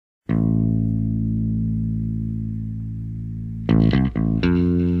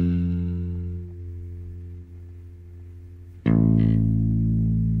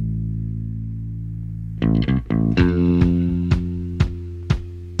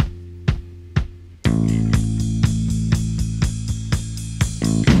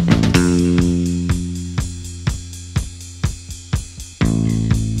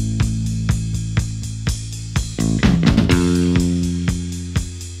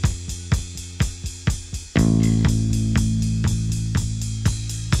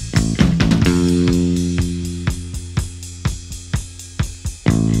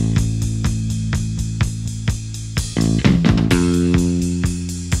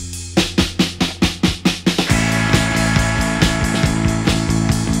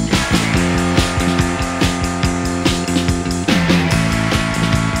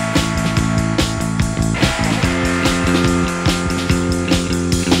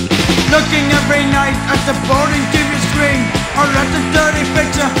Looking every night at the boring TV screen, or at the dirty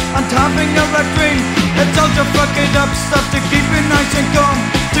picture and having a red dream. It's all to fuck it up stuff to keep you nice and calm,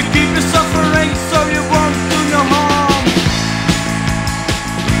 to keep you suffering so you won't do no harm.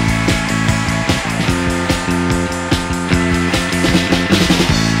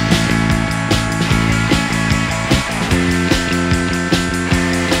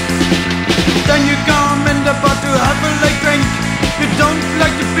 Then you come in the bar to have a light drink. You don't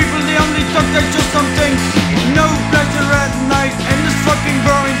like the people, they only talk, they just some things. No pleasure at night in this fucking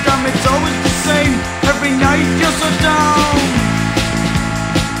boring town. It's always the same, every night you're so down.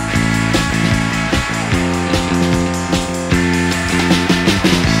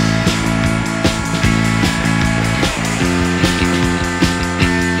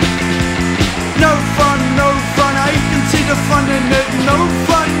 No fun, I can see the fun in it. No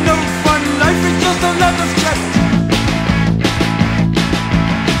fun, life is just a lot of shit.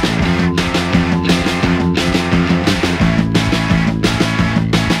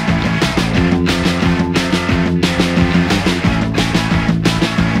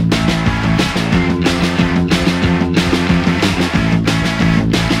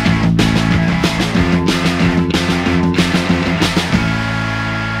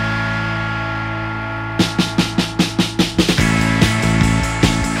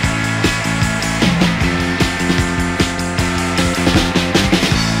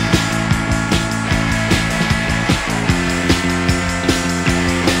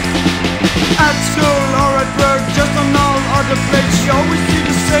 At school or at work, just on all other places, you always see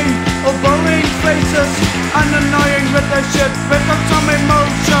the same old boring faces and annoying with their shit without some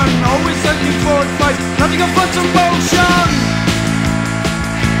emotion. Always looking for a fight, nothing but some motion.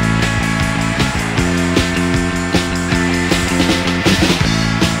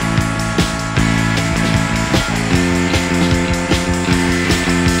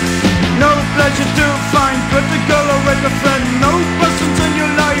 No pleasure to find with a girl or with a friend. No persons in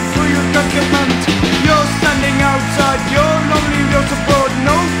your life who you document. You're standing outside, you're lonely, you're so bored.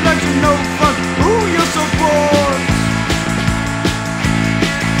 No pleasure, no fun, ooh, you're so bored.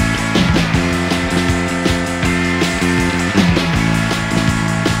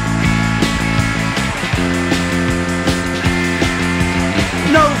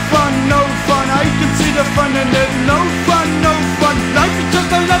 No fun, I can see the fun in it. No fun, life is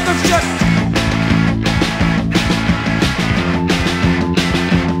just a lot of shit.